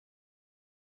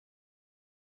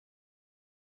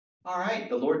All right,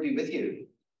 the Lord be with you.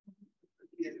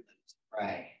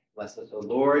 Right. Bless us, O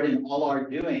Lord, in all our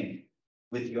doing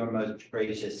with your most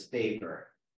gracious favor.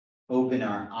 Open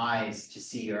our eyes to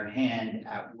see your hand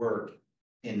at work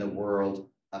in the world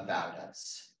about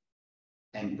us,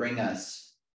 and bring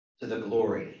us to the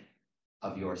glory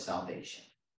of your salvation.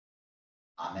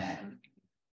 Amen.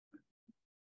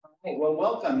 All right, well,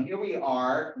 welcome. Here we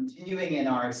are, continuing in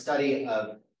our study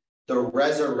of the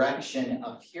resurrection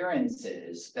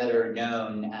appearances, better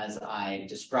known as I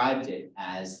described it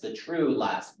as the true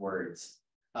last words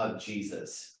of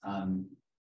Jesus.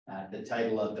 The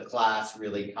title of the class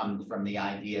really comes from the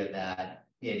idea that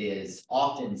it is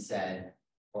often said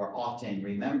or often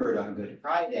remembered on Good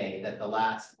Friday that the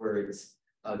last words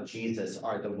of Jesus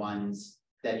are the ones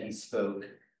that he spoke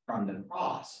from the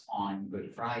cross on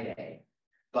Good Friday.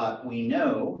 But we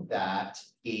know that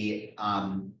he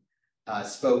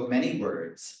spoke many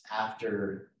words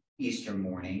after Easter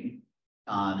morning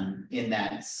in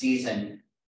that season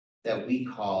that we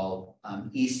call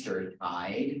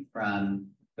Eastertide, from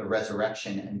the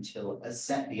resurrection until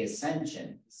the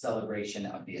ascension, celebration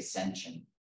of the ascension.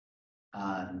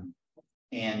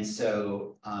 And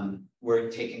so we're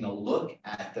taking a look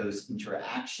at those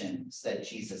interactions that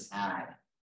Jesus had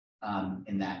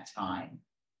in that time.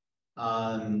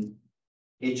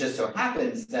 It just so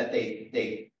happens that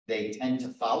they tend to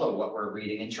follow what we're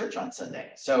reading in church on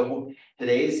Sunday. So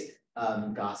today's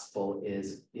gospel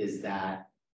is that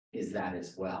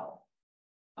as well.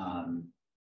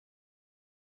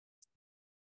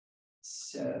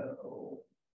 So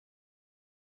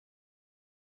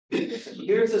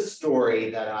here's a story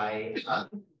that I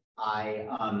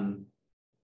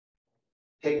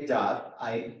picked up.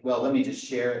 Well, let me just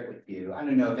share it with you. I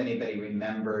don't know if anybody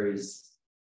remembers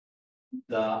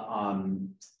the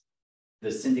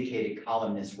syndicated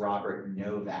columnist Robert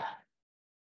Novak.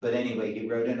 But anyway, he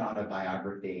wrote an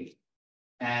autobiography,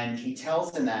 and he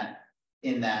tells in that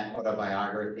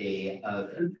autobiography of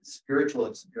a spiritual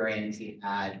experience he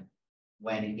had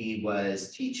when he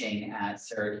was teaching at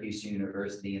Syracuse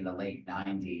University in the late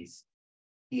 90s.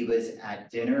 He was at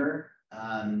dinner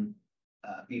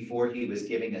before he was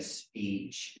giving a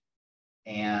speech,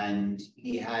 and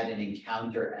he had an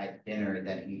encounter at dinner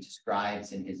that he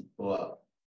describes in his book.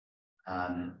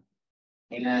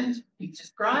 And he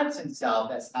describes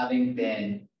himself as having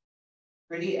been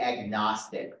pretty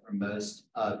agnostic for most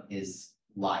of his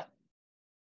life.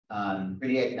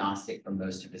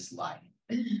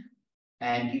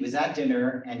 And he was at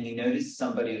dinner and he noticed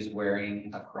somebody was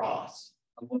wearing a cross.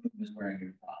 A woman was wearing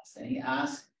a cross. And he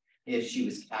asked if she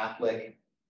was Catholic.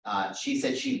 She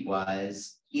said she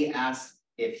was. He asked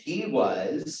if he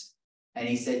was, and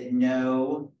he said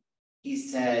no. He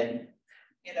said,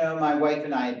 you know, my wife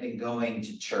and I have been going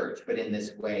to church, but in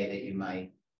this way that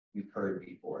you've heard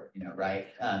before, you know, right?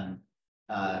 Kind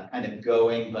of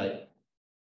going, but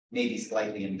maybe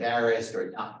slightly embarrassed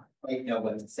or not quite know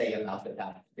what to say about the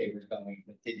fact that they were going,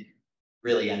 but didn't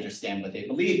really understand what they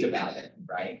believed about it,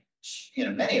 right? You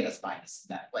know, many of us find us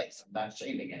in that place. I'm not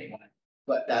shaming anyone,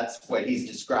 but that's what he's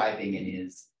describing in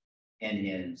his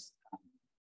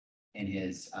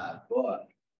book.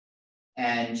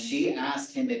 And she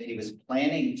asked him if he was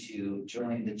planning to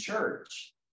join the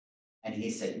church. And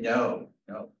he said, no,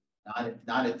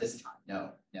 not at this time,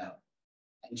 no.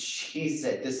 And she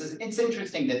said, it's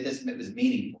interesting that this was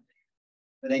meaningful.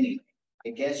 But anyway, I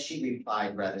guess she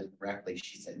replied rather directly.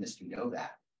 She said, Mr.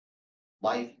 Novak,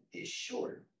 life is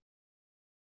short.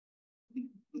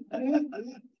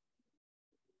 An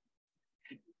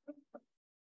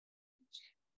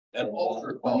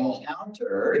altar call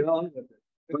encounter. Get on with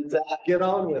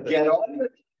it. Get on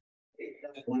with it.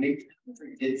 When he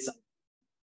did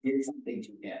something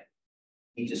to him.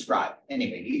 He described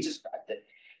it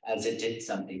as it did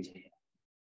something to him.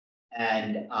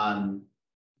 And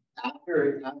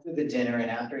after the dinner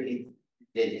and after he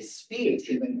did his speech,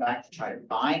 he went back to try to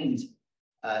find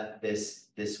this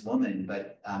woman,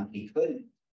 but he couldn't.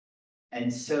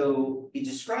 And so he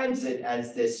describes it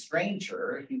as this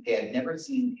stranger who they had never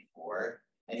seen before,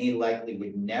 and he likely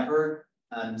would never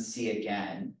see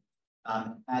again,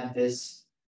 had this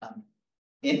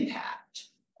impact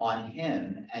on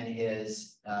him and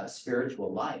his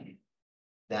spiritual life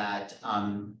that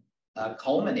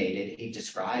culminated, he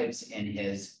describes, in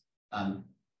his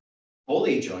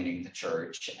fully joining the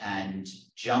church and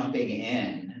jumping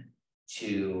in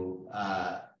to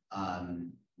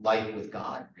life with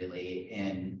God, really,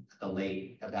 in the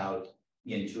late, about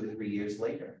 2 or 3 years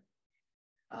later.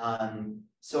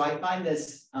 So I find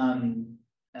this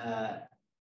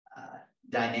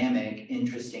dynamic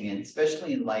interesting, and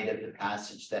especially in light of the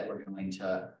passage that we're going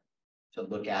to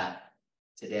look at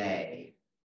today.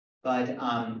 But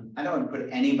I don't want to put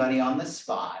anybody on the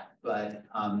spot, but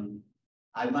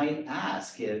I might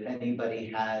ask if anybody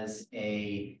has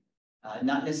a,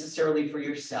 not necessarily for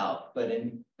yourself, but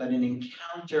an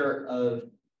encounter of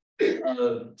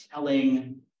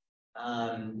telling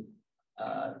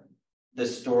the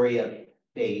story of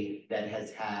faith that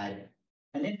has had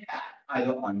an impact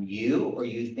either on you or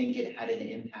you think it had an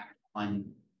impact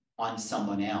on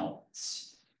someone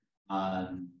else.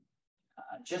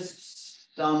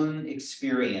 Just some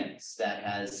experience that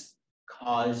has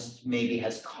caused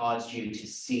you to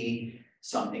see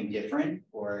something different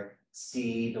or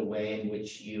see the way in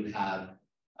which you have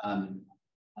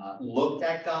looked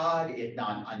at God, if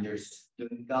not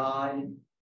understood God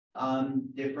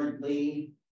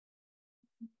differently.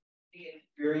 Any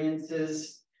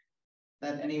experiences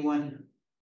that anyone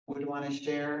would want to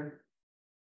share?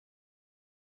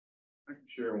 I can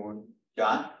share one.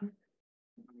 John?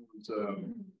 I was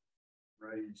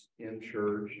raised in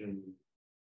church and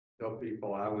tell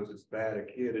people I was as bad a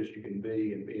kid as you can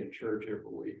be and be in church every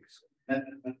week. So,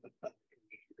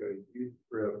 go youth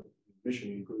trip,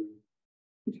 mission group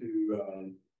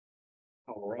to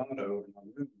Colorado, and I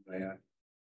moved that.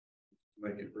 To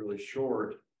make it really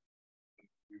short,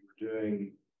 we were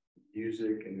doing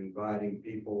music and inviting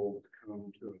people to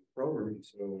come to a program.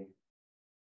 So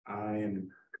I and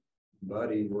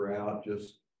Buddy were out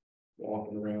just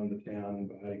walking around the town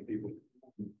inviting people to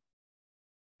come.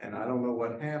 And I don't know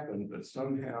what happened, but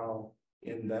somehow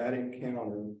in that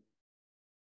encounter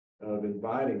of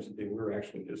inviting some people, we were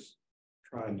actually just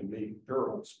trying to meet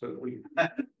girls, but we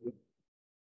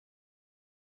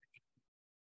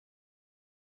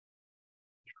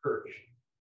church,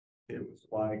 it was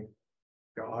like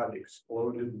God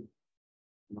exploded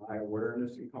my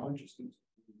awareness and consciousness.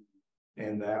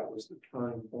 And that was the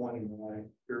turning point in my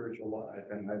spiritual life.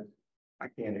 And I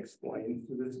can't explain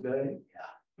to this day,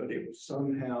 but it was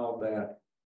somehow that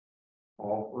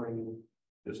offering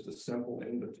just a simple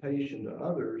invitation to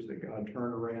others that God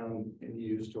turned around and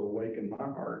used to awaken my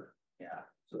heart. Yeah.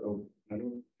 So I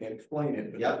can't explain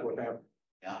it, but that's what happened.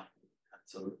 Yeah,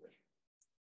 absolutely.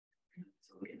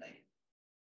 Absolutely.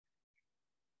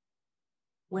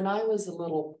 When I was a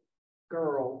little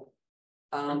girl,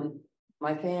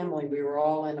 my family, we were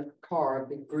all in a car, a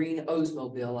big green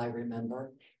Oldsmobile, I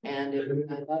remember. And it was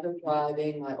my mother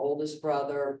driving, my oldest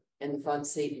brother in the front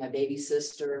seat, my baby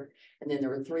sister. And then there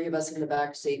were three of us in the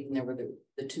back seat, and there were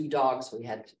the two dogs. We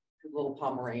had two little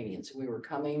Pomeranians. We were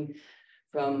coming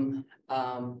from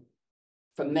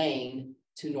Maine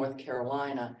to North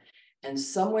Carolina. And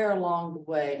somewhere along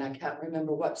the way, and I can't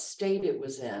remember what state it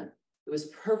was in, it was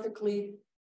perfectly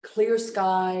clear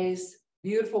skies,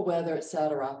 beautiful weather,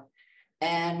 etc.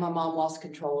 And my mom lost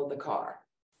control of the car.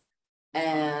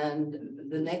 And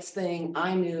the next thing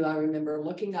I knew, I remember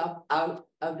looking up out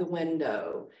of the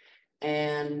window,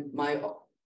 and my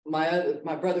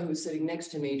brother who's sitting next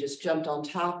to me just jumped on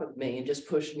top of me and just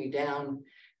pushed me down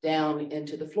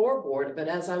into the floorboard. But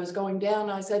as I was going down,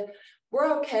 I said,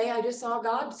 "We're okay. I just saw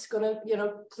God's gonna,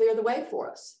 clear the way for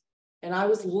us." And I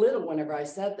was little whenever I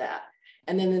said that.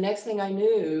 And then the next thing I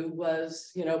knew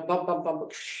was, bump, bump,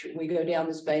 bump, we go down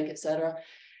this bank, etc.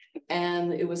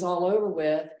 And it was all over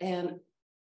with. And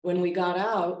when we got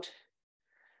out,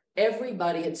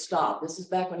 everybody had stopped. This is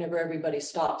back whenever everybody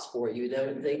stops for you.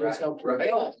 They just don't put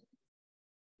it on.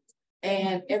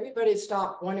 And everybody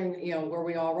stopped wondering, were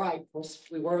we all right? Of course,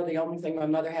 we were. The only thing my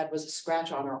mother had was a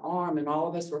scratch on her arm, and all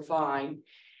of us were fine.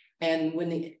 And when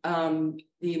the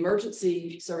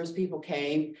emergency service people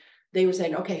came, they were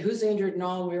saying, "Okay, who's injured?" And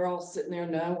all, we were all sitting there,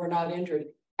 "No, we're not injured."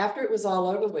 After it was all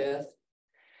over with,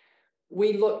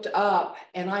 we looked up,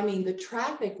 and I mean, the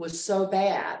traffic was so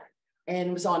bad, and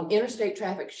it was on interstate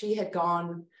traffic. She had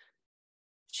gone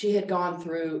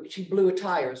through, she blew a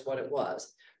tire is what it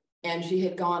was. And she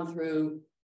had gone through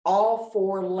all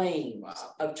 4 lanes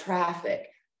of traffic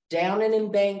down an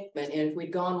embankment. And if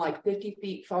we'd gone like 50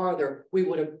 feet farther, we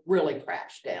would have really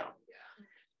crashed down.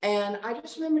 Yeah. And I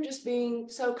just remember just being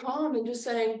so calm and just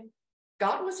saying,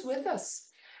 God was with us.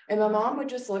 And my mom would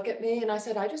just look at me, and I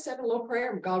said, I just said a little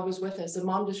prayer and God was with us. And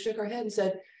mom just shook her head and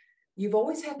said, "You've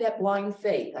always had that blind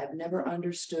faith. I've never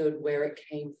understood where it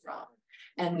came from."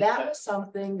 And that was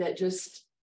something that just,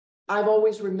 I've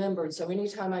always remembered. So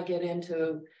anytime I get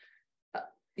into,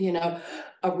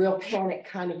 a real panic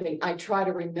kind of thing, I try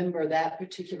to remember that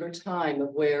particular time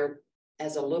of where,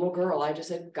 as a little girl, I just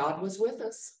said, God was with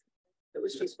us. It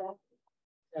was just fun.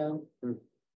 So.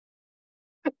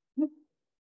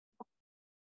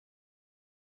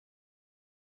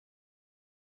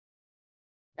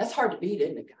 That's hard to beat,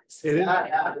 isn't it, guys? It is.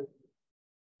 Yeah.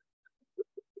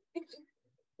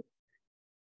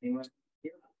 Anyone? We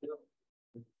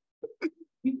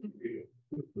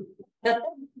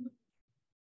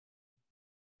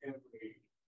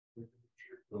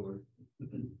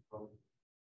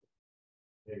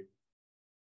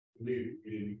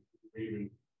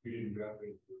didn't drop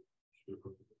it.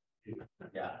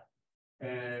 Yeah.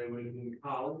 And when in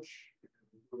college,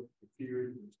 we worked for a few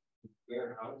years in the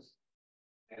warehouse,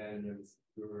 and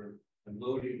we were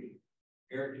unloading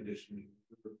air conditioning.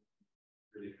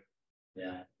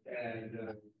 Yeah. And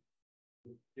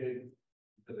kid,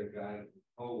 the guy,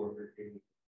 coworker came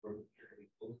from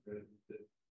and said,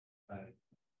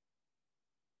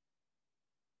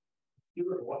 you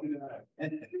were walking out.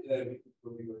 And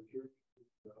when we were at church,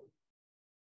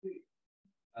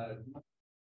 I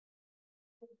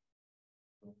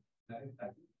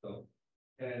think so.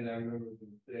 And I remember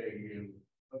them saying, you know,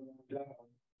 come on down,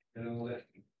 and all that.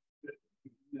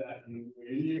 That and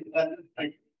you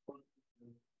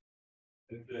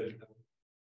and then,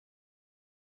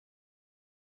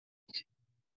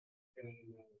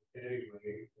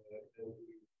 anyway, I know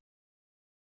you're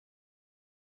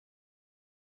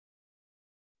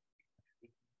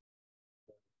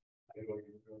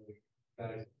really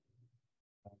guys.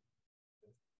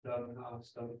 Somehow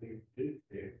something did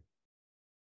there.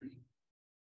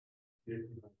 The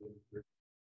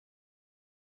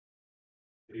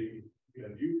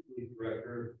youth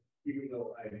director, even though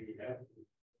I didn't have to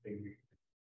think,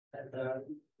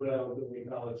 well, the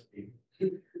college team.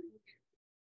 It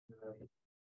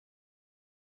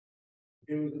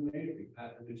was amazing.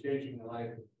 The changing my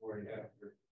life before and after.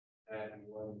 And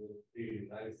one of the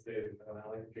things I said, I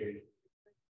like change.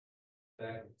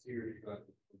 That series got.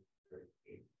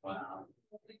 Wow.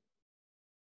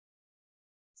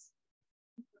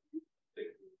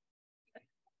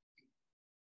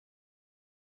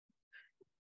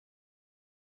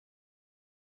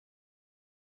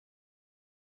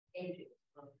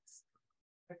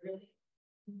 Really,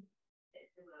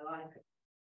 in my life.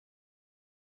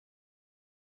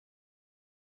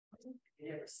 You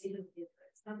never see them give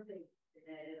something in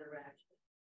that interaction.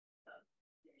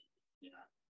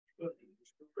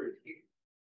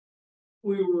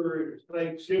 We were at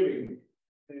Thanksgiving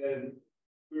and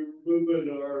we were moving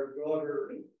our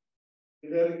daughter in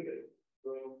Connecticut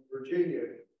from Virginia,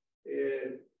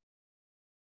 and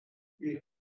we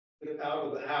got out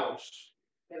of the house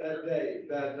that day,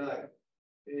 that night,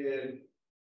 and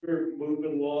we were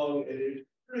moving along, and it's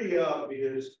pretty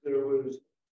obvious there was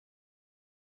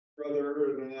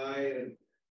brother and I and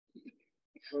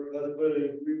her husband,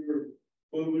 and we were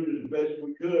moving as best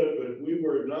we could, but we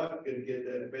were not going to get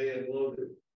that van loaded.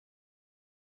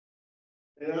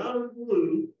 And out of the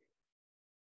blue,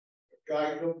 a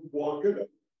guy comes walking up,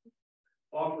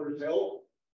 offers help.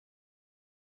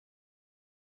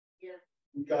 Yeah.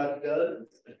 We got it done,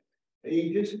 and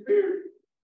he disappeared.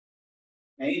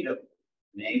 Angel.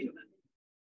 Angel.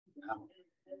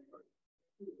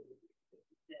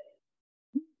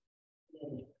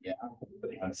 Yeah,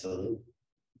 absolutely.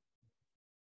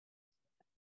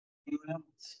 Anyone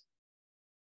else?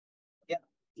 Yeah.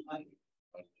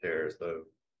 There's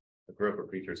I grew up a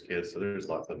preacher's kid, so there's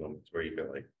lots of moments where you feel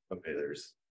like, okay,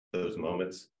 there's those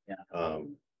moments. Yeah.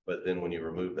 But then when you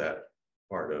remove that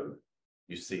part of,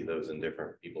 you see those in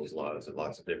different people's lives at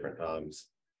lots of different times.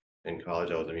 In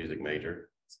college, I was a music major,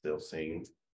 still sing.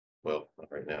 Well,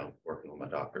 not right now, working on my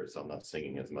doctorate, so I'm not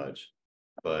singing as much.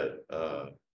 But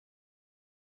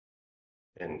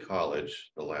in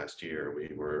college, the last year, we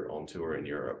were on tour in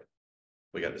Europe.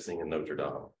 We got to sing in Notre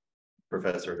Dame.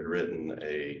 Professor had written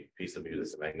a piece of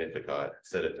music, Magnificat,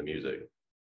 set it to music,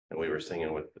 and we were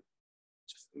singing with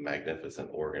just magnificent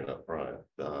organ up front.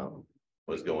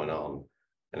 Was going on,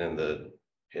 and in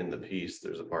the piece,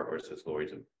 there's a part where it says "Glory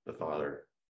to the Father."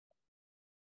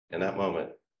 In that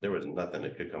moment, there was nothing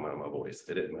that could come out of my voice.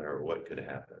 It didn't matter what could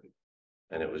happen,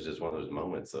 and it was just one of those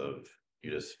moments of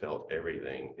you just felt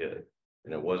everything hit,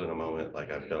 and it wasn't a moment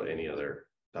like I've felt any other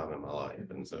time in my life,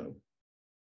 and so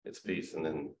it's peace, and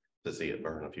then to see it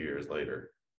burn a few years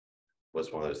later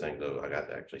was one of those things though I got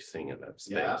to actually sing in that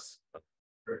space. Yeah.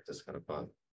 It's just kind of fun.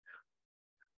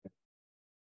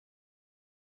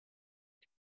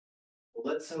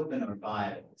 Well, let's open our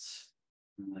Bibles.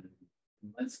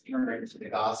 Let's turn to the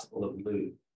Gospel of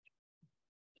Luke,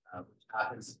 which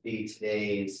happens to be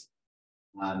today's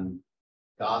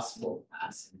Gospel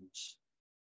passage,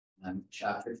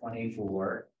 chapter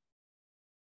 24.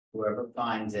 Whoever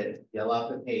finds it, yell out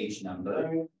the page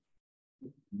number.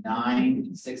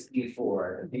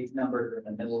 964, the page number in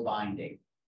the middle binding.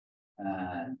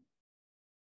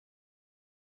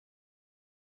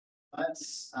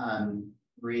 Let's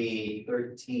read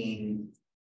 13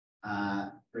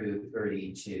 through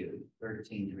 32,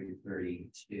 13 through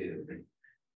 32.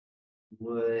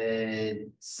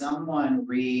 Would someone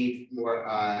read for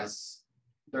us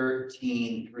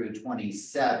 13 through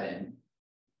 27?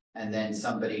 And then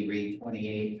somebody read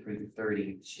 28 through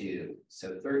 32.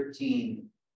 So 13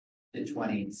 to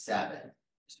 27.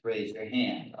 Just raise your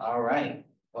hand. All right,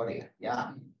 Claudia,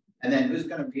 yeah. And then who's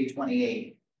going to read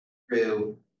 28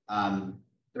 through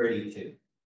 32?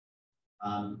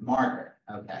 Margaret,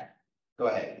 okay, go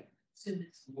ahead.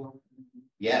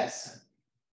 Yes.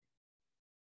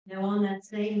 Now on that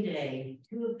same day,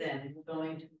 two of them were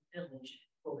going to a village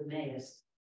called Emmaus,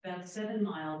 about 7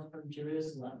 miles from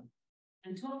Jerusalem,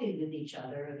 and talking with each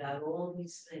other about all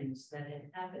these things that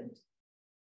had happened.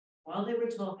 While they were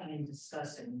talking and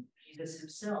discussing, Jesus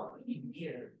himself came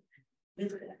near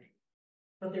with them,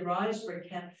 but their eyes were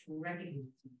kept from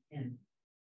recognizing him.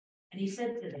 And he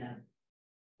said to them,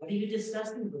 "What are you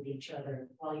discussing with each other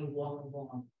while you walk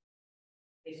along?"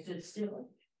 They stood still,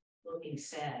 looking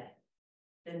sad.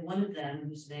 Then one of them,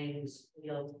 whose name was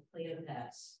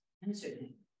Cleopas, answered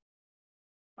him,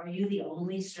 "Are you the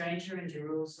only stranger in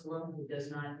Jerusalem who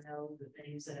does not know the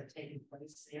things that have taken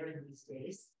place there in these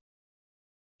days?"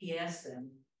 He asked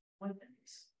them, "What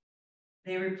things?"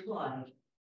 They replied,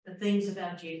 "The things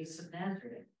about Jesus of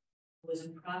Nazareth, who was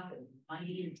a prophet,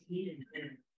 mighty in deed and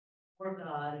good, before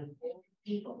God and all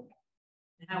the people,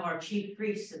 and how our chief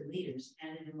priests and leaders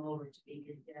handed him over to be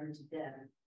condemned to death,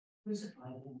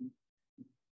 crucified him.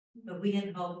 But we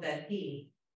had hoped that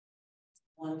he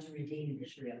wanted to redeem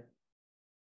Israel.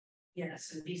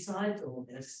 Yes, and besides all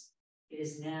this, it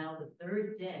is now the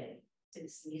 3rd day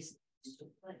since these things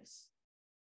took place.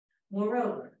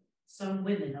 Moreover, some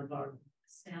women of our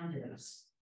astounded us.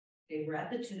 They were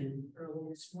at the tomb early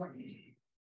this morning.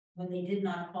 When they did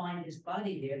not find his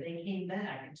body there, they came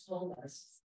back and told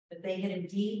us that they had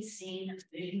indeed seen a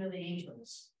vision of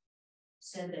angels,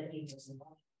 said that he was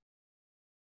alive.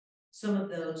 Some of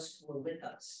those who were with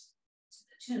us to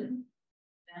the tomb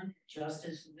found it just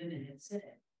as the women had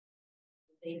said,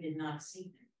 but they did not see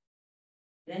him.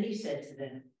 Then he said to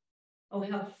them, "Oh,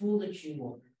 how foolish you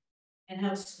are, and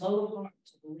how slow of heart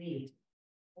to believe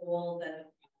all that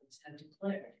the prophets have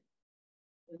declared.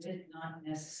 Was it not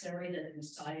necessary that the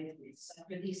Messiah would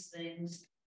suffer these things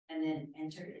and then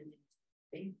enter into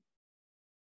the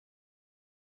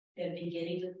Then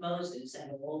beginning with Moses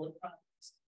and all the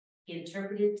prophets, he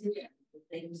interpreted to them the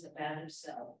things about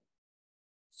himself,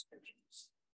 scriptures."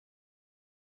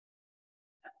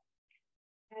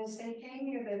 As they came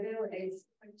near the village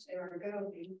which they were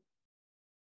going,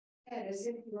 and as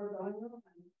if he were going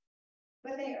on,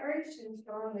 but they urged him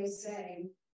strongly,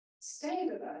 saying, "Stay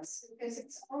with us, because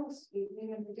it's almost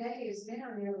evening and the day is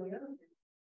now nearly over."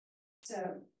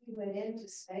 So he went in to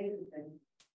stay with them.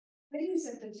 When he was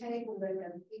at the table with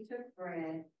them, he took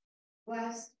bread,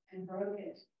 blessed and broke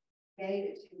it, gave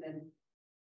it to them.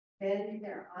 Then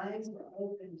their eyes were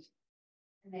opened,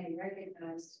 and they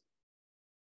recognized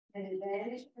him, and it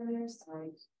vanished from their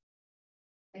sight.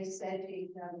 They said to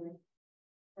each other,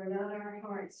 "Were not our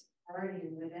hearts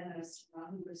burning within us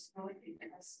while he was talking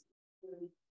to us,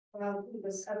 while he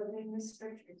was opening the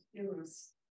scriptures to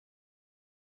us?"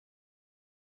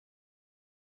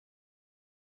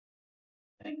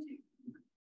 Thank you.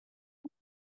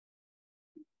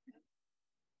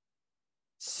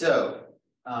 So,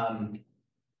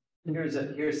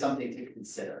 here's something to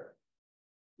consider.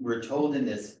 We're told in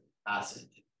this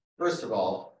passage, first of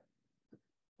all,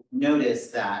 notice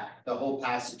that the whole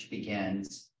passage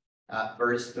begins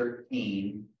verse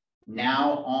 13,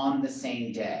 now on the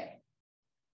same day.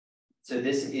 So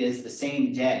this is the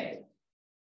same day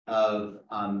of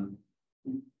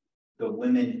the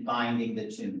women finding the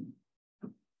tomb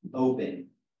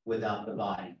open without the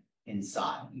body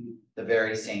inside, the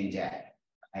very same day,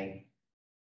 right?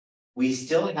 We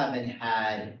still haven't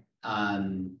had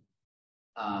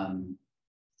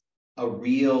a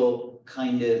real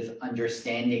kind of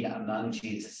understanding among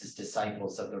Jesus's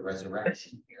disciples of the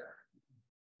resurrection here.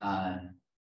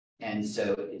 And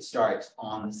so it starts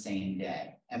on the same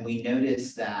day. And we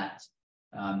notice that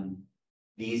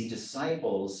these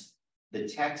disciples, the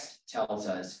text tells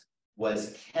us,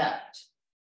 was kept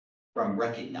from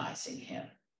recognizing him.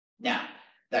 Now,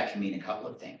 that can mean a couple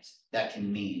of things. That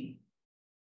can mean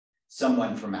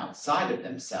someone from outside of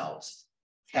themselves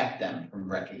kept them from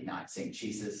recognizing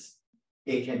Jesus.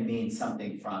 It can mean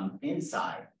something from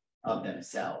inside of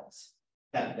themselves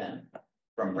kept them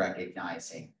from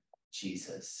recognizing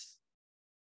Jesus.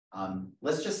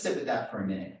 Let's just sit with that for a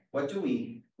minute. What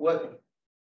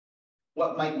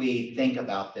might we think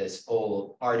about this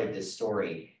whole part of this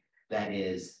story? That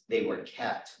is, they were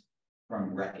kept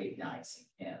from recognizing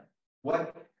him.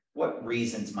 What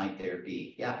reasons might there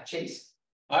be? Yeah, Chase.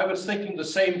 I was thinking the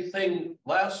same thing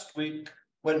last week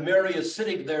when Mary is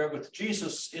sitting there with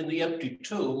Jesus in the empty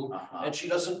tomb and she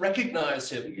doesn't recognize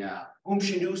him, whom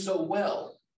she knew so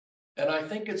well. And I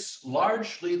think it's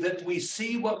largely that we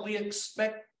see what we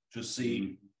expect to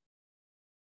see.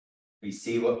 We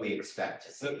see what we expect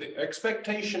to see. The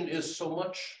expectation is so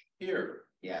much here.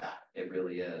 Yeah, it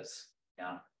really is.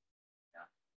 Yeah.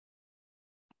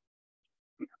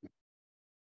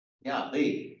 Yeah,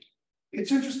 Lee.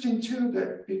 It's interesting too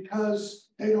that because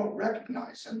they don't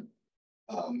recognize him,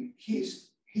 he's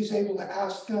able to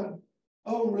ask them,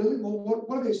 "Oh, really? Well,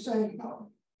 what are they saying about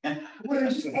him?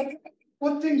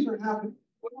 What things are happening?"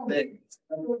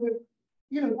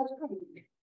 You know, that's kind of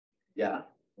Yeah,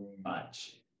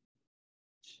 much.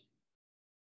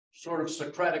 Sort of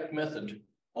Socratic method.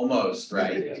 Almost,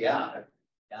 right? Yeah.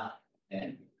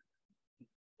 And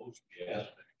Most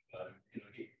aspect, you know,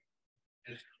 he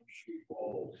just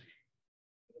falls.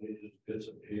 He just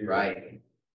disappears. right.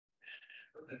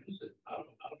 I don't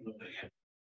know.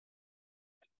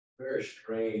 Very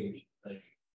strange thing.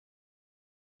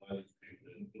 Like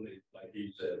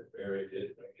he said, very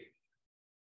did recognize.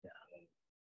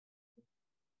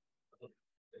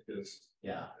 Because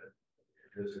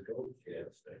there's a ghost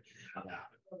gas station.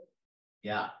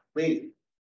 Yeah, Lee.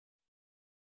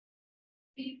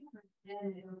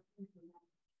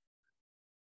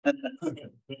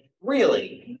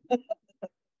 Really?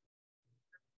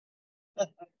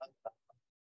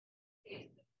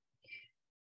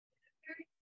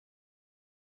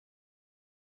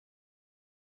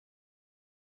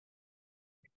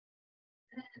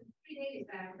 And 3 days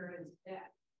after his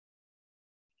death.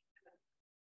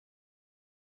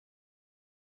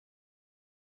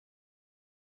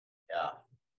 Yeah.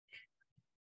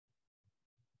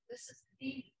 This is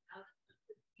the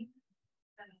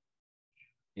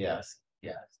Yes.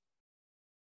 Yeah.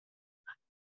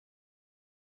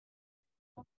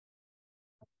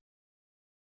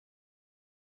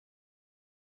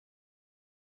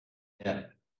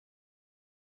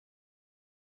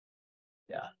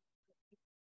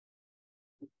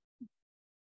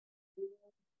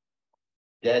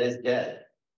 Dead is dead.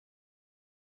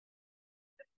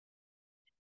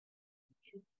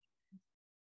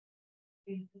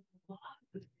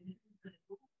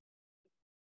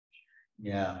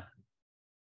 Yeah.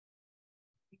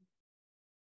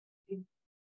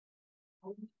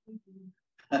 all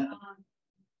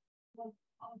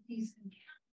these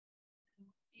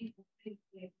people think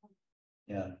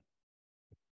Yeah.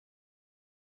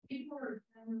 people are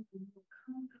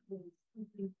comfortable with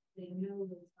something they know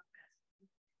is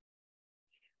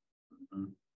not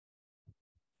Mhm.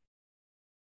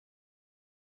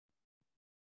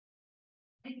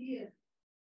 idea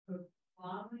of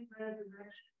following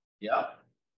resurrection. Yeah.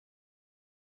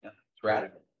 It's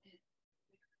radical.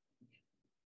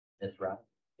 It's right.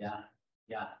 Yeah.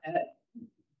 And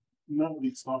none of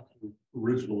these thoughts were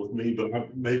original with me,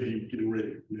 but maybe getting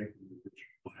ready to connect with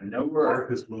Richard. No word.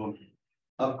 Marcus Williams.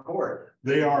 Of course.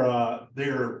 They are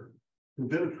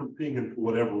prevented from seeing him for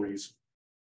whatever reason.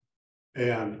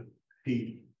 And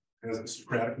he has a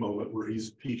Socratic moment where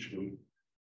he's teaching them.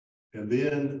 And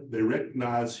then they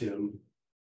recognize him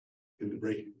in the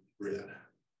breaking of bread.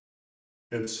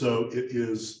 And so it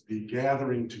is the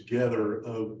gathering together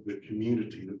of the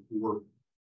community, the four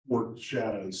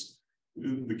shadows,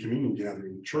 the communion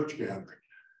gathering, the church gathering.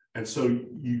 And so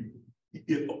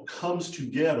it comes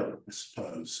together, I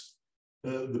suppose.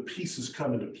 The pieces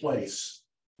come into place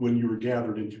when you are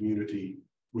gathered in community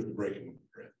with the breaking of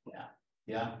bread.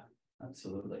 Yeah,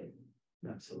 absolutely.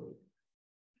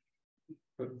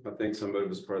 I think some of it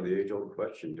was part of the age-old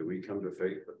question: do we come to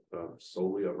faith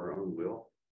solely of our own will,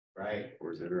 Right.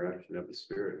 or is it interaction of the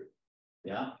Spirit?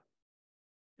 Yeah.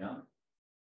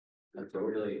 That's a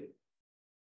really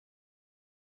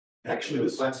actually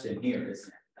the question here,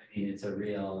 isn't it? I mean, it's a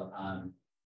real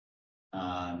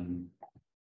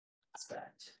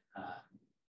aspect.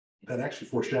 That actually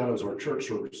foreshadows our church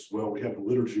service as well. We have the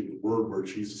liturgy of the word where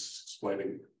Jesus is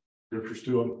explaining scriptures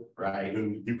to them, Right. and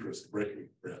then the Eucharist, the breaking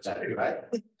of bread. That's right.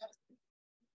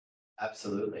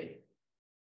 Absolutely.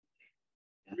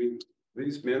 I mean,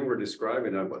 these men were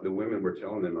describing what the women were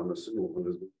telling them. I'm assuming when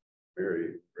this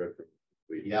Mary reference.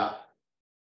 Yeah.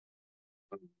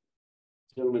 The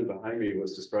gentleman behind me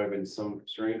was describing some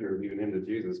stranger leading him to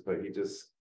Jesus, but he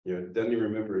just, doesn't even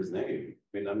remember his name.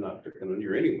 I mean, I'm not picking on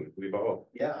you or anyone. We've all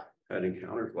had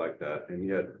encounters like that, and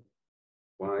yet,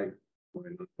 why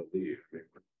not believe? I mean,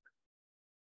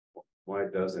 why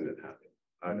doesn't it happen?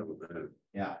 I don't know.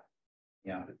 Yeah.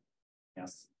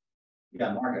 Yes.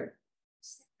 Yeah, Margaret.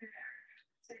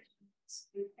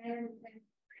 and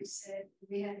he said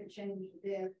we had to change the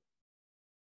bid.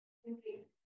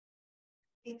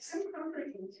 It's so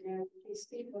comforting to know that these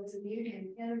people that knew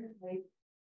him intimately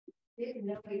didn't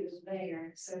know he was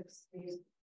there, so he's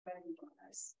friend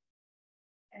was.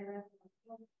 And I thought,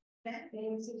 well, that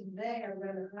means he's there,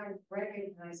 whether I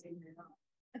recognize him or not.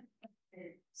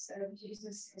 So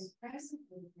Jesus is present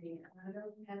with me, and I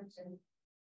don't have to,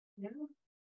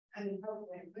 I mean,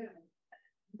 hopefully I will.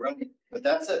 Right, but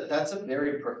that's a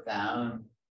very profound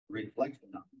reflection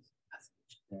on this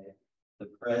passage. The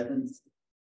presence,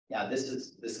 yeah, this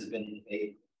has been in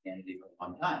faith Christianity for a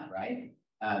long time, right?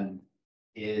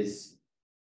 Does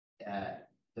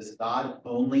God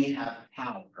only have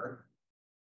power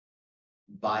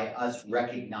by us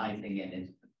recognizing it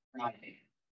and describing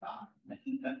God?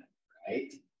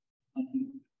 Right?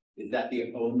 Is that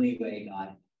the only way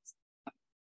God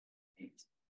is?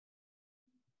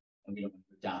 And we don't want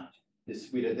to go down this.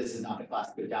 This is not the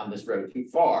class to go down this road too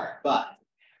far, but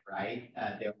right,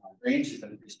 there are branches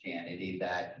of Christianity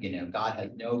that God has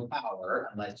no power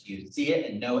unless you see it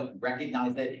and know it, and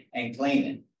recognize it, and claim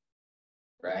it.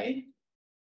 Right?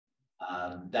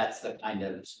 That's the kind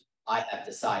of I have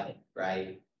decided,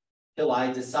 right? Till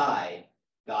I decide,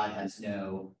 God has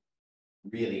no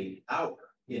really power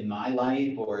in my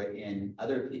life or in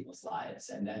other people's lives.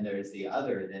 And then there's the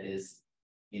other that is,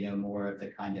 more of the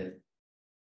kind of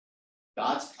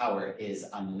God's power is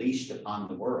unleashed upon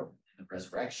the world in the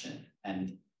resurrection.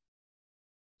 And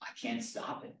I can't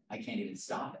stop it. I can't even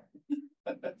stop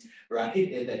it. Right?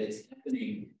 That it's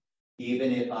happening,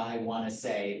 even if I want to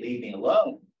say, leave me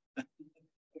alone,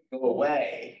 go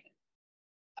away.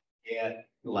 Yeah,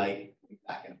 like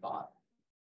back in thought.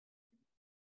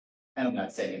 And I'm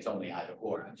not saying it's only either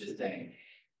or. I'm just saying,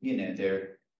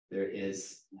 there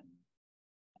is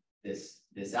this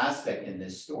aspect in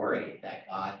this story that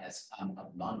God has come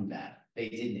among them. They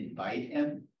didn't invite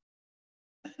him.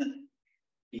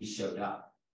 He showed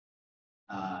up.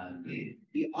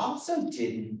 He also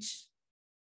didn't,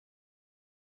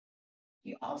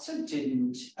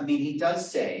 I mean, he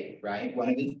does say, right, one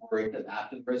of his words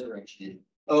after the resurrection is,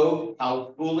 oh,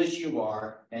 how foolish you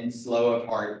are and slow of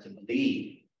heart to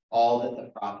believe all that the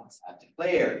prophets have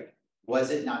declared. Was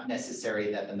it not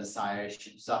necessary that the Messiah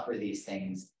should suffer these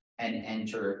things and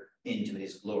enter into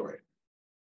his glory?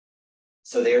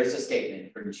 So there's a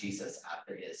statement from Jesus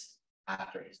after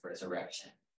his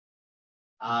resurrection.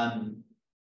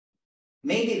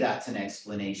 Maybe that's an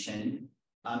explanation.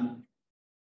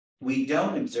 We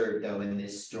don't observe, though, in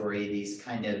this story these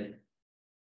kind of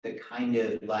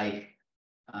like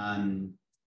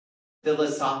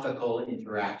philosophical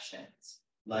interactions,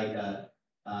 like a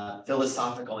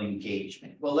philosophical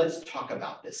engagement. Well, let's talk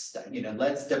about this stuff.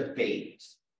 Let's debate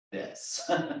this,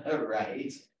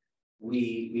 right?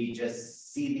 We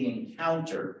just see the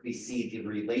encounter. We see the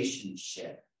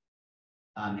relationship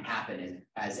happen,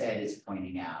 as Ed is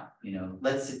pointing out.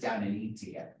 Let's sit down and eat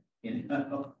together.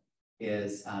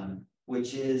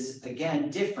 Which is again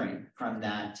different from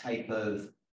that type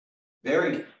of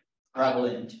very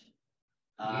prevalent,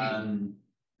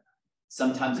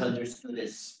 sometimes understood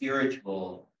as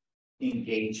spiritual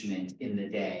engagement in the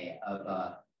day of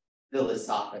a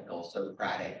philosophical,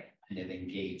 Socratic kind of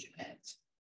engagement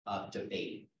of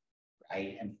debate,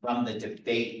 right? And from the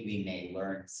debate, we may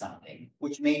learn something,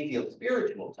 which may feel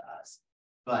spiritual to us,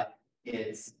 but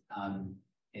it's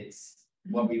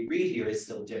what we read here is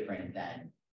still different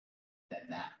than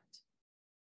that.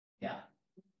 Yeah.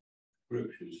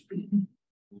 Scriptures.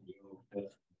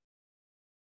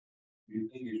 Do you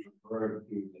think it's referred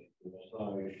to the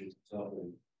Messiah should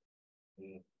suffer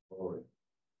in glory?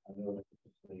 I know that's the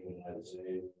thing in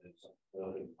Isaiah and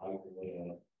something in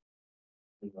Isaiah.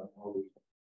 Always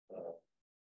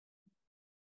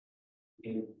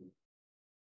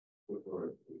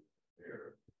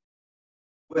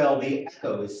Well, the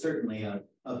echo is certainly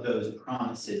of those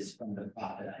promises from the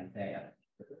prophet Isaiah.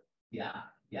 Yeah,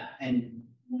 and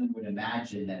one would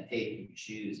imagine that faith and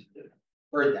Jews would have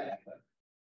heard that echo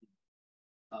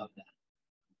of that.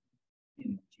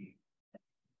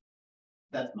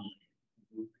 That's mine.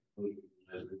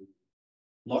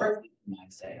 Largely from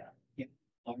Isaiah. Yeah,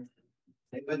 largely.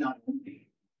 But not only.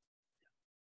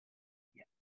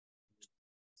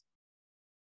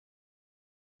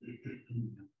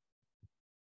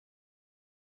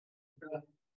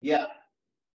 Yeah.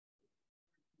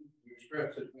 You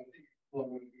express it, I think, when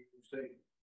you say,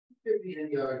 could be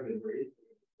any argument raised.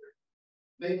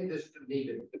 Maybe this could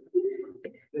be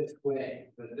this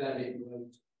way, but that it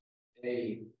was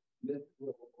a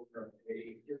mythical or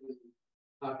a given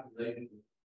population.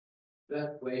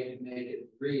 That way to make it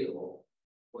real,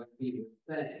 what he was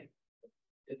saying.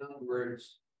 In other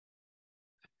words,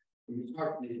 when you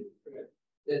talk to me,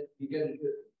 that you get into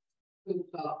a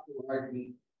philosophical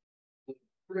argument.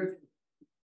 For instance,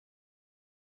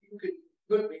 you could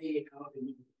put me out in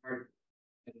the garden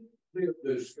and clear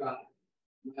blue sky.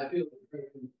 I feel the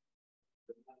presence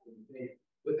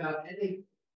without any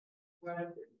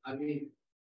question. I mean,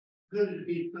 could it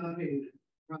be something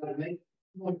trying to make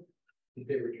point that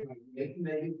they were trying to make?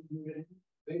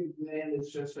 Maybe man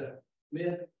is just a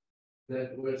myth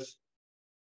that was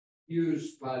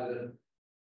used by the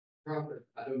prophet.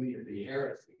 I don't mean to be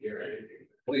heresy here or anything.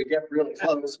 Well, you get really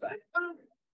close back.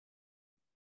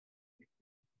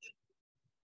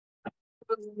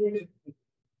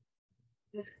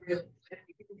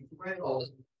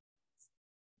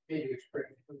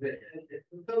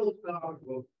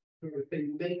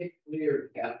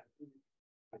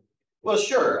 Well,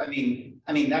 sure. I mean,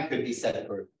 that could be said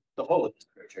for the whole of the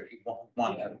scripture if you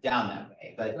want to go down that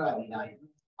way. But I mean, I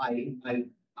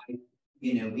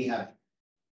you know, we have,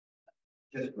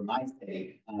 just for my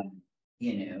sake,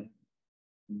 you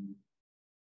know,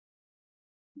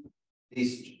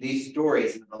 these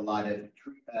stories have a lot of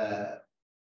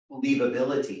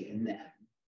believability in them.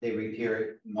 They appear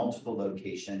at multiple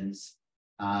locations.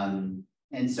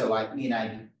 And so I mean,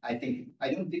 I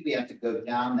don't think we have to go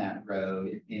down that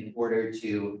road in order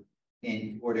to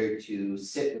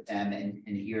sit with them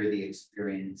and hear the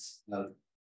experience of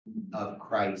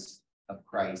Christ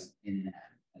in them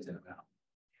as well.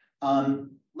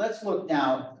 Let's look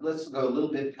now, let's go a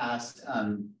little bit past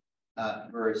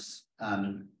verse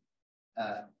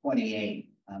 28.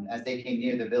 As they came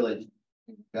near the village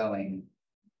going,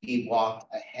 he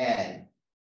walked ahead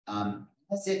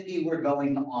as if he were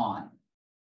going on.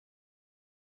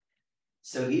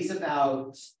 So he's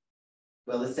about,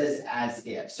 well, it says as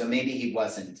if, so maybe he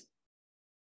wasn't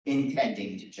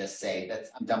intending to just say that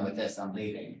I'm done with this, I'm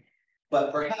leaving,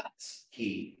 but perhaps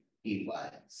he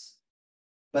was.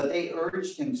 But they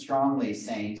urged him strongly,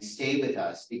 saying, stay with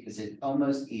us because it's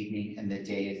almost evening and the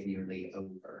day is nearly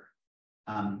over.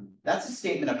 That's a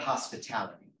statement of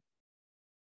hospitality.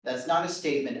 That's not a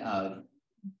statement of,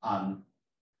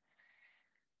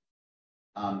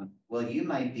 well, you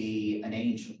might be an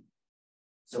angel,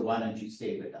 so why don't you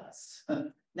stay with us?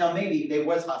 Now, maybe there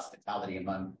was hospitality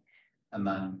among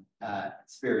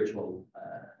spiritual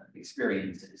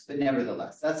experiences, but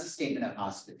nevertheless, that's a statement of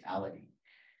hospitality.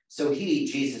 So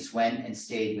Jesus went and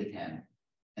stayed with him.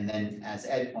 And then, as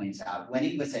Ed points out, when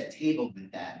he was at table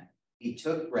with them, he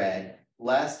took bread,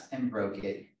 blessed and broke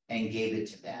it, and gave it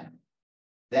to them.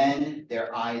 Then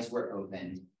their eyes were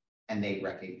opened, and they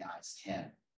recognized him.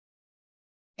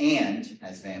 And,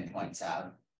 as Van points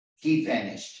out, he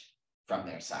vanished from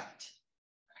their sight.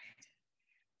 Right?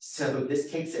 So this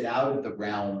takes it out of the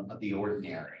realm of the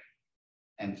ordinary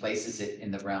and places it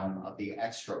in the realm of the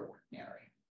extraordinary.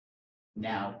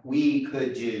 Now, we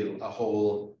could do a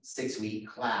whole 6-week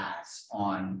class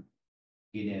on,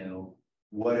 you know,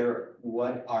 what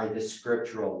are the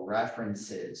scriptural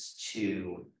references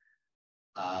to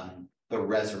the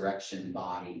resurrection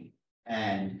body,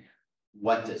 and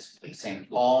what does St.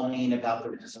 Paul mean about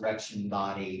the resurrection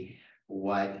body?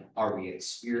 What are we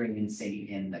experiencing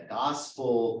in the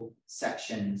gospel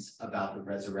sections about the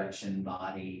resurrection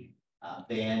body?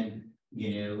 Van,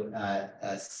 you know,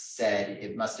 said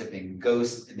it must have been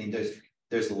ghosts. I mean,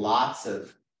 there's lots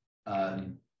of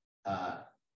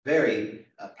very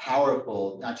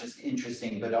powerful, not just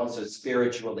interesting, but also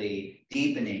spiritually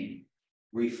deepening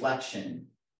reflection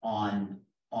on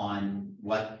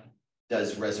what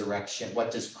does resurrection,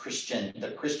 what does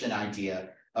the Christian idea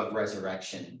of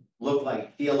resurrection look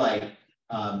like, feel like,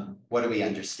 what do we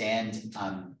understand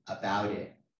about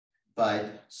it?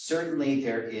 But certainly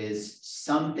there is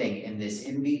something in this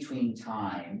in-between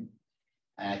time,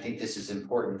 and I think this is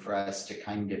important for us to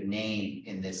kind of name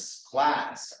in this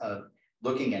class of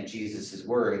looking at Jesus's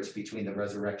words between the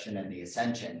resurrection and the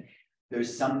ascension.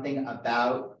 There's something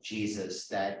about Jesus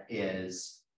that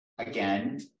is,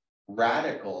 again,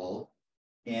 radical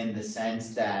in the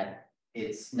sense that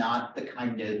it's not the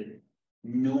kind of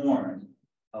norm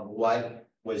of what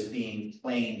was being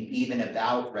claimed even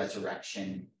about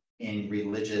resurrection in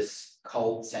religious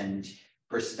cults and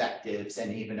perspectives,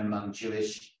 and even among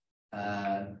Jewish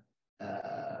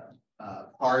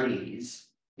parties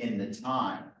in the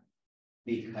time,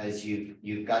 because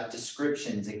you've got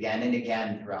descriptions again and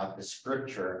again throughout the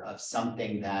scripture of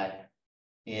something that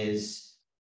is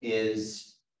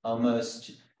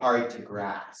almost hard to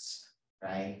grasp,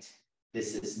 right?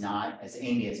 This is not, as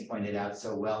Amy has pointed out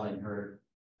so well in her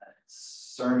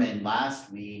sermon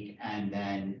last week, and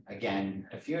then again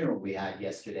at a funeral we had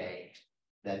yesterday,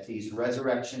 that these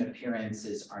resurrection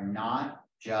appearances are not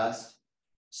just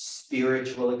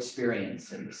spiritual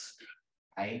experiences,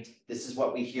 right? This is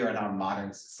what we hear in our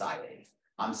modern society.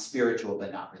 I'm spiritual,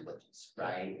 but not religious,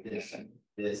 right?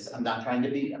 I'm not trying to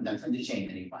shame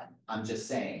anyone. I'm just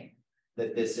saying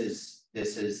that this is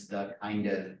the kind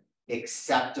of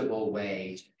acceptable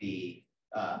way to be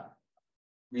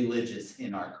religious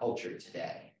in our culture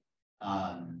today.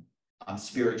 I'm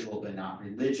spiritual but not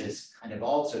religious kind of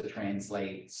also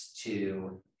translates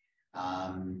to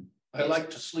I like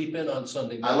to sleep in on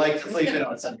Sunday. I like to sleep in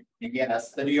on Sunday.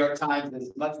 Yes, the New York Times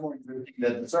is much more interesting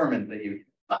than the sermon that you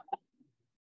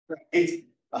right.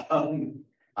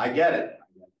 I get it,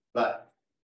 but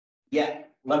yeah,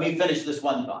 let me finish this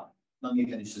one thought.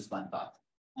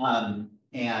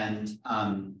 And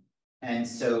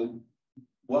so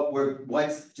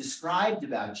what's described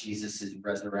about Jesus's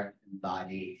resurrected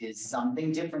body is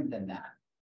something different than that.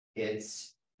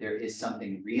 There is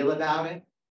something real about it.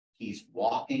 He's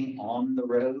walking on the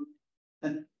road.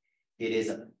 They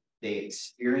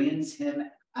experience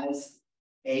him as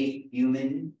a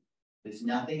human. There's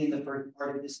nothing in the first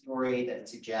part of the story that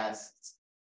suggests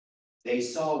they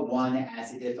saw one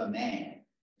as if a man.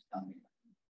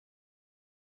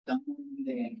 Someone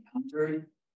they encountered,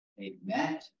 they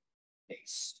met, they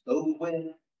spoke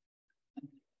with,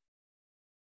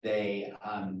 they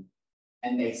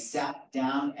sat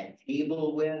down at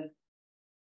table with,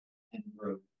 and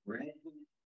broke bread with,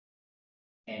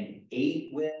 and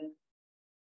ate with,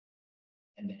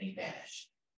 and then he vanished.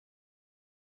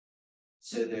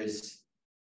 So there's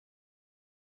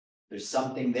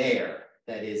something there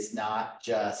that is not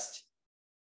just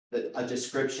a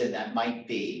description that might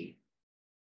be,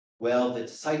 well, the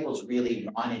disciples really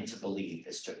wanted to believe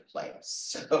this took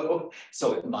place,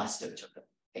 so it must have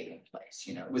taken place.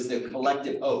 You know, it was the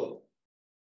collective hope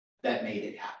that made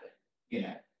it happen. You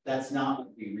know, that's not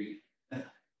what we read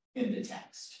in the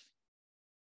text.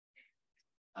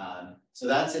 So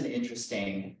that's an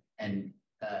interesting and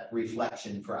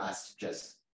reflection for us to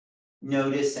just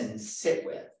notice and sit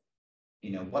with.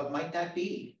 You know, what might that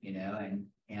be? You know,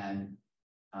 and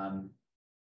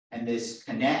this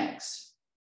connects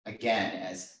again,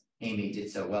 as Amy did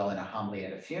so well in a homily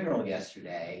at a funeral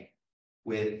yesterday,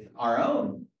 with our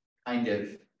own kind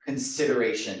of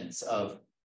considerations of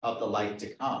the life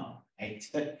to come, right?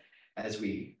 As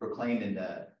we proclaim in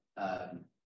the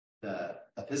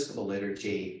Episcopal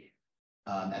liturgy,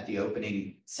 at the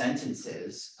opening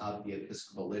sentences of the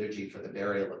Episcopal liturgy for the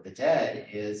burial of the dead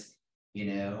is, you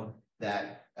know,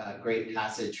 that great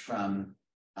passage from,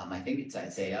 I think it's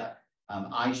Isaiah,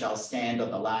 I shall stand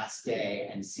on the last day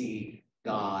and see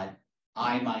God.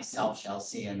 I myself shall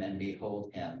see him and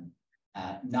behold him,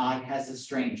 not as a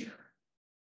stranger,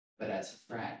 but as a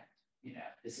friend. You know,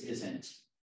 this isn't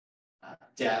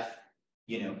death.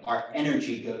 You know, our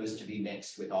energy goes to be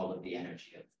mixed with all of the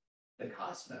energy of the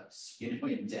cosmos, you know,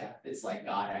 in death. It's like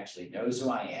God actually knows who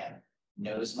I am,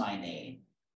 knows my name,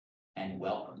 and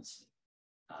welcomes me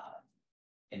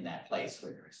in that place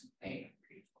where there is pain,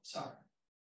 grief, or sorrow.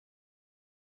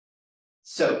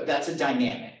 So that's a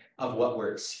dynamic of what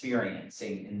we're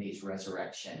experiencing in these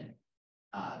resurrection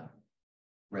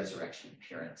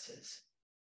appearances.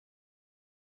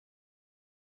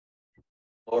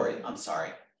 Lori, I'm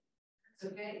sorry. It's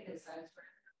okay, because I was.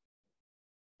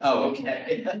 Oh,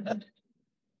 okay.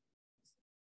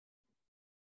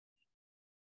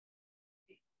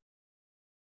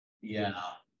 Yeah.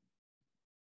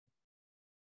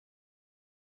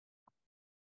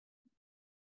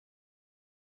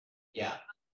 Yeah.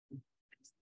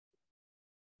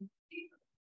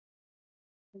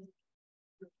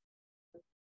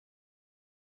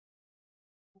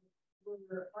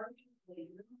 We're arguably,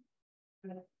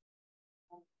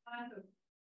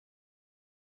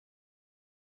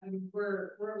 I mean,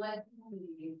 we're led to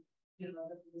believe, you know,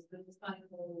 that the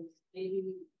disciples, maybe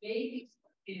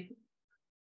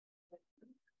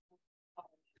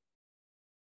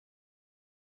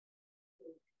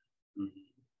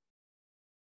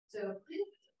so this is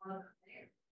on there.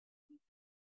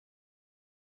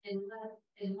 And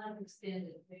let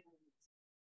extended families.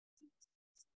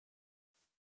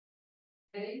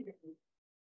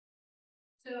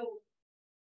 So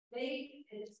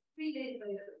it's 3 days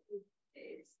later, 2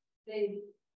 days, they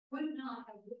would not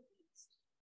have witnessed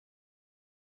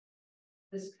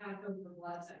this Passover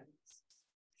blessing.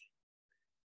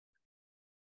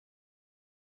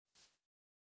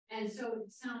 And so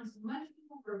it sounds much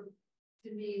more to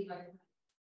me like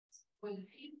when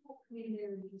people come in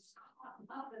there and just caught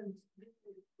up in this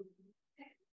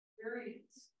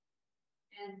experience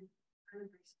and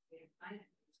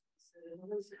so it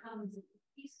always comes in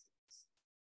pieces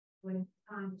when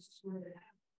time is sorted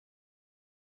out.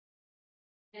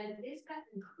 And it's got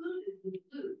included with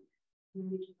Luke,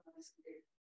 which was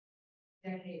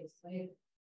decades later.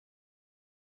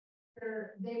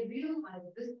 They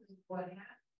realized this is what happened.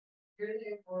 Here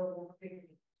they were walking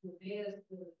to Emmaus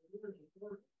to the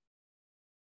Lord.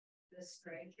 The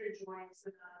stranger joins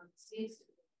them, seems to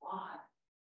be a lot.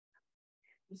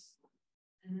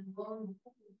 And then lo and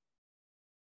behold,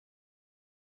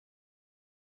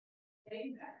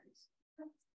 they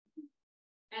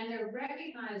and they're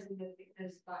recognizing it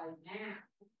because by now,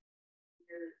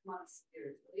 years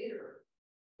later,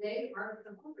 they are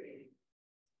commemorating.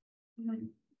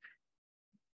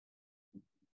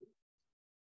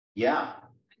 Yeah,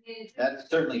 that's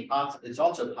certainly possible. It's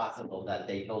also possible that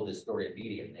they told the story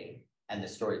immediately and the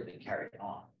story's been carried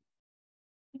on.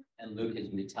 And Luke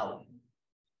is retelling.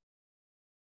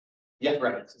 Yeah,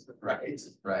 right. I've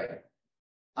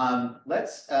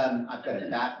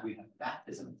got we have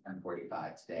baptism at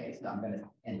 10:45 today, so I'm gonna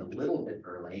end a little bit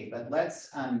early, but let's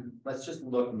just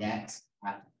look next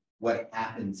at what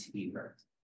happens here.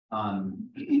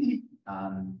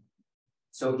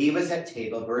 So he was at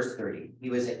table, verse 30, he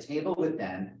was at table with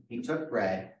them, he took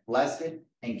bread, blessed it,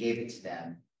 and gave it to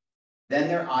them. Then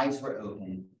their eyes were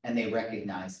opened, and they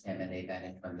recognized him, and they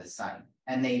vanished from the sight.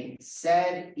 And they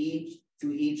said to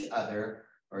each other,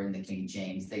 or in the King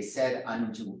James, they said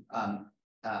unto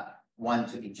one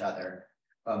to each other,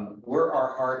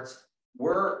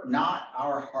 were not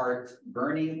our hearts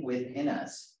burning within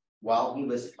us while he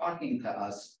was talking to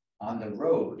us on the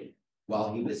road,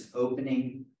 while he was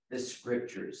opening the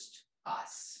scriptures to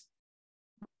us?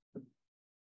 What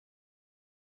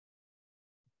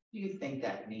do you think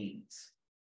that means?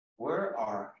 Were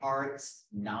our hearts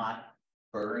not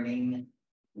burning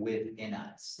within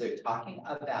us? They're talking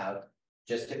about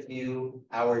just a few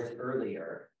hours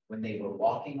earlier when they were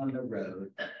walking on the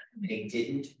road, they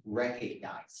didn't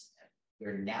recognize him.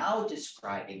 They're now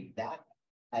describing that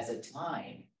as a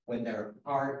time when their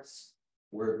hearts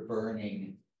were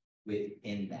burning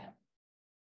within them.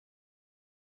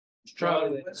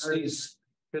 John Wesley's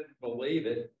couldn't believe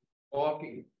it,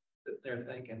 walking, that they're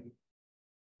thinking,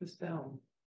 this sounds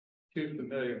too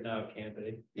familiar now, can't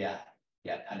they? Yeah,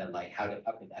 kind of like how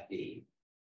could that be?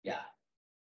 Yeah.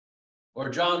 Or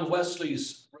John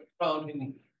Wesley's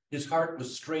founding, his heart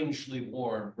was strangely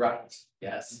warm. Right,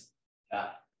 yes,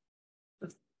 yeah.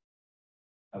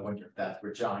 I wonder if that's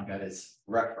where John got his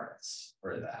reference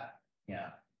for that,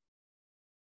 yeah.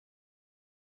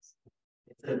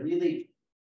 It's a really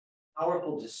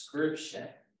powerful description.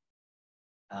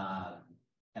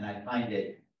 And I find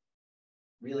it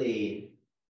really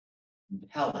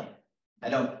compelling. I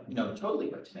don't know totally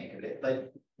what to make of it,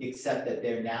 but except that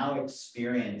they're now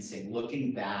experiencing,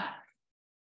 looking back.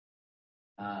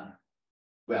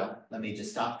 Well, let me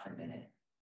just stop for a minute.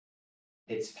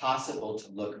 It's possible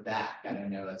to look back. I don't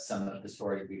know if some of the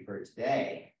stories we've heard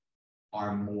today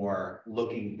are more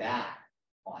looking back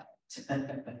on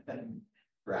it,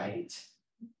 right?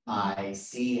 I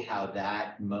see how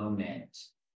that moment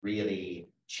really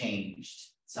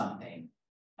changed something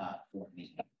for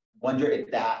me. Wonder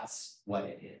if that's what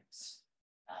it is.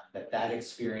 That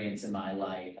experience in my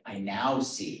life, I now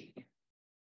see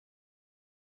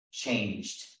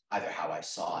changed either how I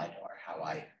saw it or how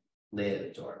I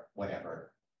lived or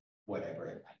whatever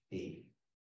it might be.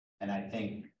 And I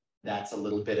think that's a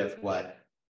little bit of what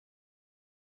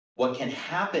can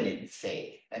happen in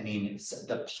faith. I mean,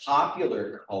 the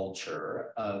popular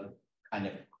culture of kind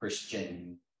of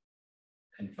Christian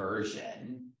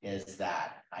conversion is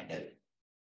that kind of,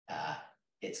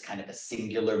 it's kind of a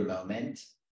singular moment.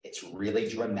 It's really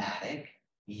dramatic.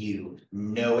 You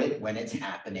know it when it's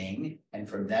happening. And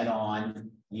from then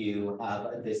on, you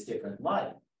have this different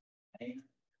life. Right?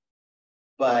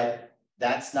 But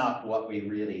that's not what we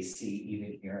really see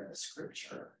even here in the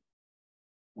scripture.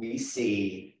 We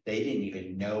see they didn't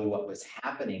even know what was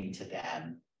happening to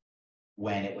them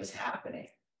when it was happening.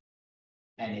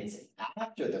 And it's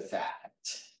after the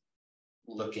fact,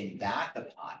 looking back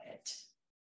upon it,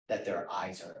 that their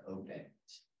eyes are opened.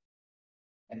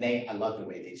 And I love the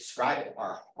way they describe it.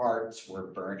 Our hearts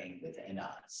were burning within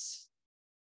us.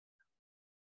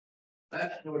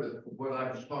 That's what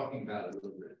I was talking about a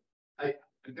little bit. I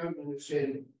don't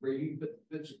understand where you put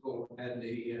the physical and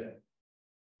the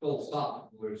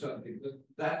philosophical or something, but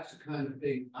that's the kind of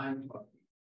thing I'm talking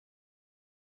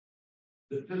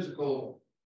about. The physical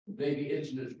maybe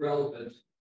isn't as relevant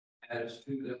as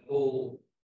to the whole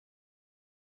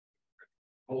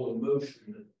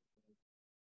emotion,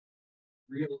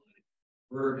 real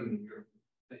burning your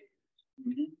face.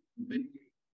 Maybe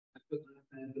I put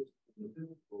that in the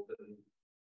physical, but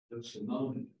just a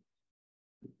moment.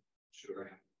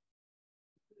 Sure.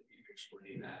 You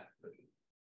explain that,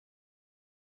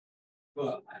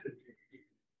 but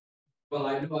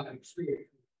I know I've experienced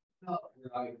where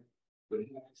I would have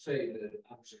to say that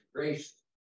I was embraced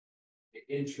the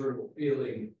internal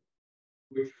feeling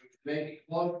which would make me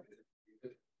love it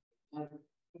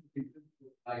because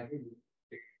I couldn't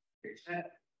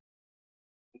accept.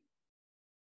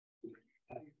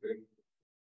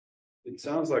 It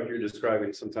sounds like you're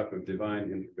describing some type of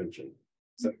divine intervention.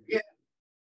 So, Yeah.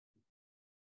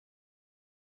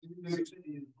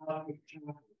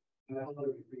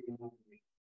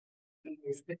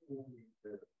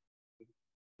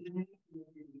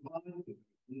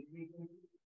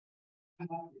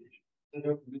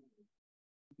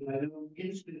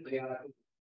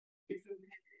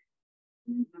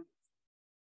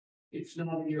 It's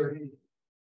not in your hand.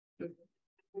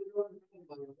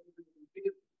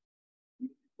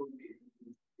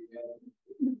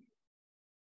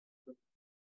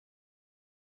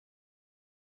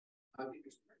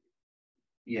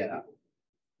 Yeah.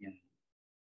 Yeah.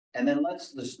 And then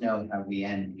let's just know how we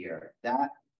end here.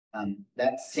 That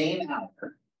same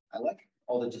hour, I like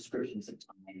all the descriptions of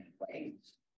time and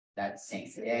place. That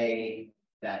same day,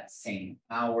 that same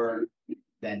hour,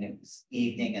 then it was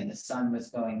evening and the sun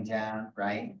was going down,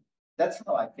 right? That's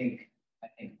how I think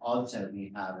also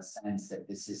we have a sense that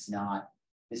this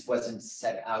wasn't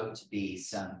set out to be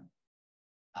some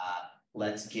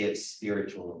let's give just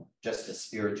a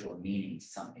spiritual meaning to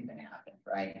something that happened,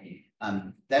 right?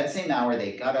 That same hour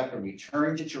they got up and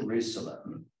returned to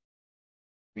Jerusalem.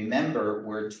 Remember,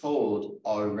 we're told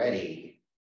already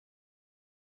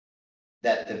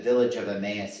that the village of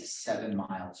Emmaus is 7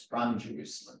 miles from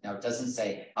Jerusalem. Now, it doesn't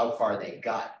say how far they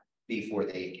got before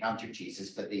they encountered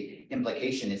Jesus, but the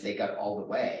implication is they got all the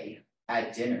way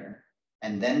at dinner,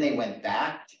 and then they went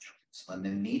back to Jerusalem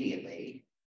immediately.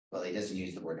 Well, he doesn't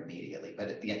use the word immediately, but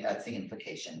that's the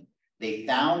implication. They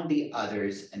found the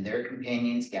others and their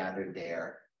companions gathered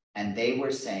there, and they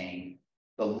were saying,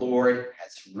 the Lord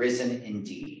has risen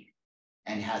indeed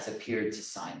and has appeared to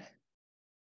Simon.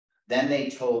 Then they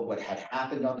told what had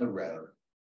happened on the road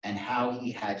and how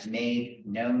he had been made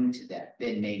known to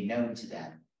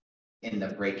them in the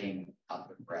breaking of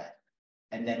the bread.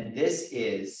 And then this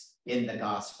is in the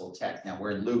gospel text. Now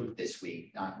we're in Luke this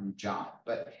week, not in John,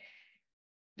 but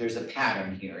there's a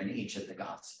pattern here in each of the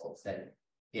gospels that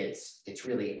it's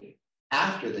really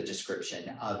after the description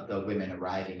of the women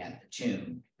arriving at the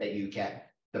tomb that you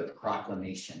get the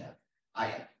proclamation of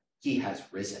he has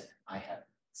risen. I have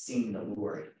seen the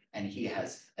Lord, and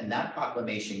that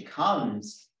proclamation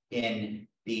comes in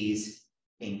these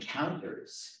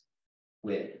encounters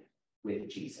with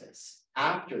Jesus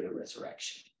after the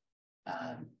resurrection.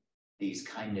 These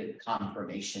kind of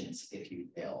confirmations, if you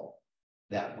will,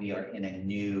 that we are in a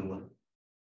new,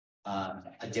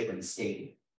 a different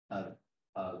state of,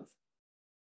 I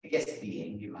guess,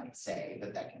 being, you might say,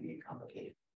 but that can be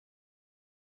complicated.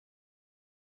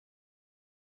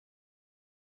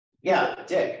 Yeah,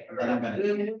 Dick, and then I'm gonna.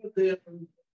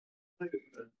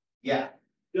 Yeah.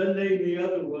 Doesn't name the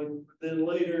other one, but then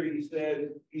later he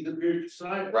said he's appeared to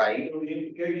Simon. Right. So the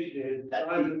implication is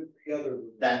Simon the other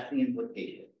one. That's the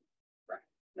implication. Right.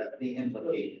 That's the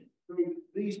implication. So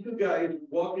these two guys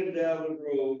walking down the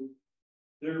road,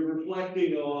 they're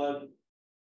reflecting on,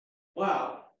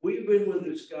 wow, we've been with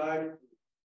this guy for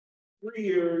 3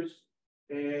 years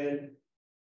and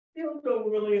still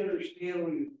don't really understand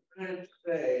what he's trying to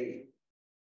say.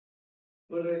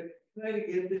 But I kind of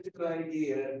get this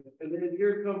idea, and then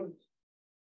here comes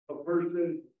a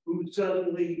person who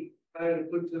suddenly kind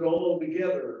of puts it all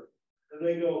together, and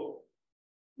they go,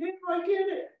 yeah, I get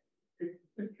it.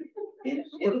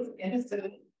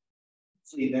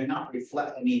 See, they're not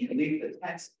reflecting. I mean, at least the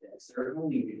text is. They're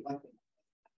only reflecting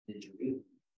the Jerusalem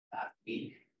that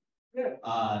week.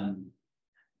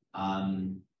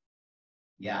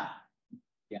 Yeah. Yeah.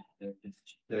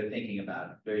 They're thinking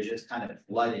about it. They're just kind of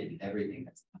flooded with everything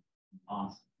that's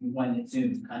on. When it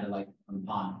zooms kind of like from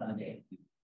Palm Sunday.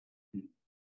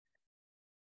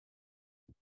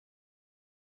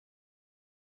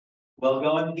 Well,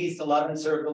 go in peace to love and serve the